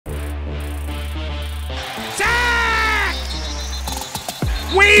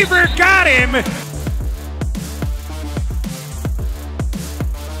Weaver got him!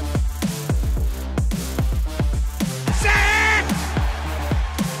 Sack!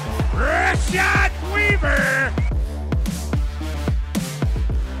 Rashad Weaver!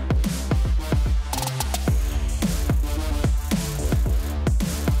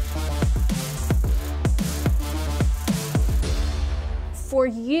 For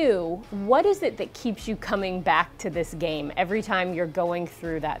you, what is it that keeps you coming back to this game every time you're going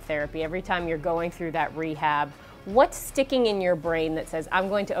through that therapy, every time you're going through that rehab? What's sticking in your brain that says, I'm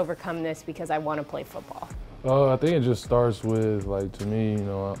going to overcome this because I want to play football? I think it just starts with, like, to me, you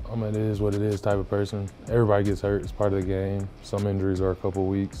know, I'm an it is what it is type of person. Everybody gets hurt. It's part of the game. Some injuries are a couple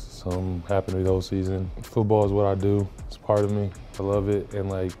weeks. Some happen to be the whole season. Football is what I do. It's part of me. I love it. And,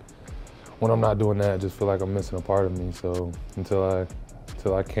 like, when I'm not doing that, I just feel like I'm missing a part of me. So until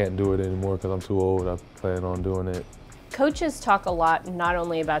I can't do it anymore because I'm too old, I plan on doing it. Coaches talk a lot not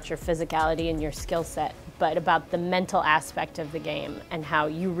only about your physicality and your skill set, but about the mental aspect of the game and how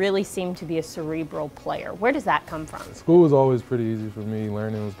you really seem to be a cerebral player. Where does that come from? School was always pretty easy for me.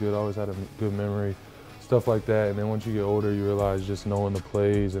 Learning was good. I always had a good memory, stuff like that. And then once you get older, you realize just knowing the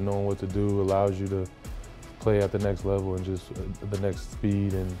plays and knowing what to do allows you to play at the next level and just the next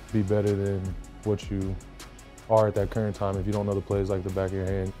speed and be better than what you are at that current time if you don't know the plays like the back of your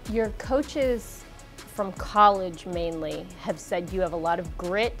hand. Your coaches from college mainly have said you have a lot of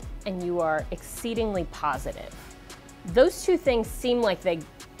grit and you are exceedingly positive. Those two things seem like they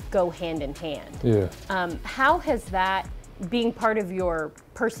go hand in hand. Yeah. How has that, being part of your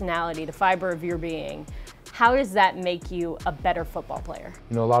personality, the fiber of your being, how does that make you a better football player?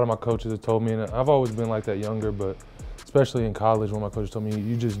 You know, a lot of my coaches have told me, and I've always been like that younger, but especially in college when my coach told me,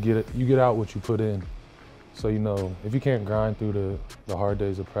 you just get it, you get out what you put in. So, you know, if you can't grind through the hard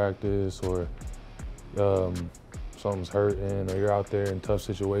days of practice or something's hurting or you're out there in tough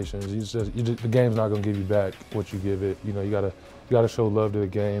situations, the game's not gonna give you back what you give it. You know, you gotta show love to the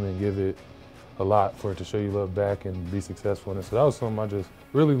game and give it a lot for it to show you love back and be successful in it. So that was something I just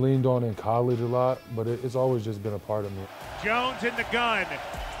really leaned on in college a lot, but it's always just been a part of me. Jones in the gun.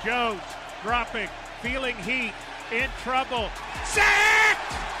 Jones dropping, feeling heat, in trouble.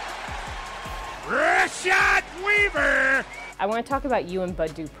 Sacked! Rashad Weaver! I want to talk about you and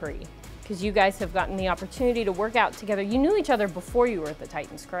Bud Dupree, because you guys have gotten the opportunity to work out together. You knew each other before you were at the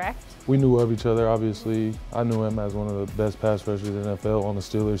Titans, correct? We knew of each other, obviously. I knew him as one of the best pass rushers in the NFL on the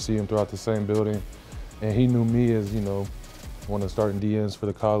Steelers, see him throughout the same building. And he knew me as, you know, one of the starting DNs for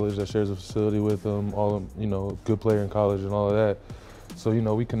the college that shares a facility with him, you know, good player in college and all of that. So, you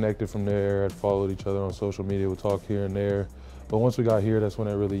know, we connected from there, had followed each other on social media, would talk here and there. But once we got here, that's when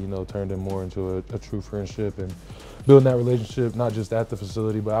it really, you know, turned in more into a true friendship and building that relationship, not just at the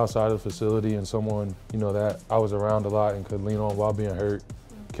facility, but outside of the facility, and someone, you know, that I was around a lot and could lean on while being hurt,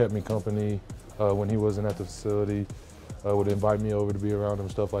 kept me company when he wasn't at the facility, would invite me over to be around him,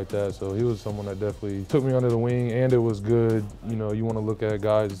 stuff like that. So he was someone that definitely took me under the wing, and it was good. You know, you want to look at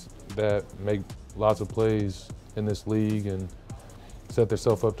guys that make lots of plays in this league and set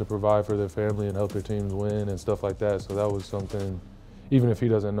themselves up to provide for their family and help their teams win and stuff like that. So that was something, even if he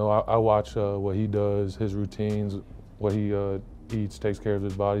doesn't know, I watch what he does, his routines, what he eats, takes care of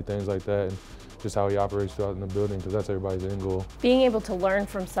his body, things like that, and just how he operates throughout in the building, because that's everybody's end goal. Being able to learn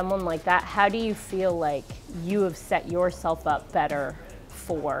from someone like that, how do you feel like you have set yourself up better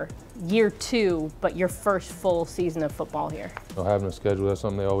for year 2, but your first full season of football here? You know, having a schedule, that's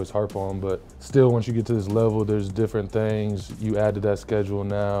something they always harp on, but still, once you get to this level, there's different things you add to that schedule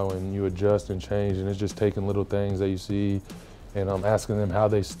now, and you adjust and change, and it's just taking little things that you see and asking them how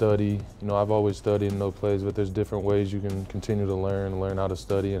they study. You know, I've always studied and know plays, but there's different ways you can continue to learn how to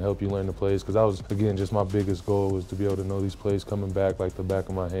study and help you learn the plays, because that was, again, just my biggest goal, was to be able to know these plays coming back like the back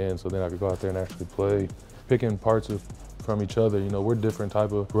of my hand, so then I could go out there and actually play. Picking parts from each other, you know, we're different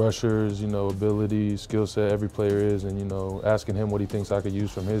type of rushers, you know, ability, skill set, every player is, and, you know, asking him what he thinks I could use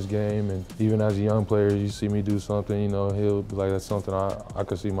from his game. And even as a young player, you see me do something, you know, he'll be like, that's something I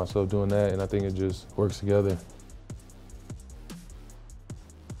could see myself doing that, and I think it just works together.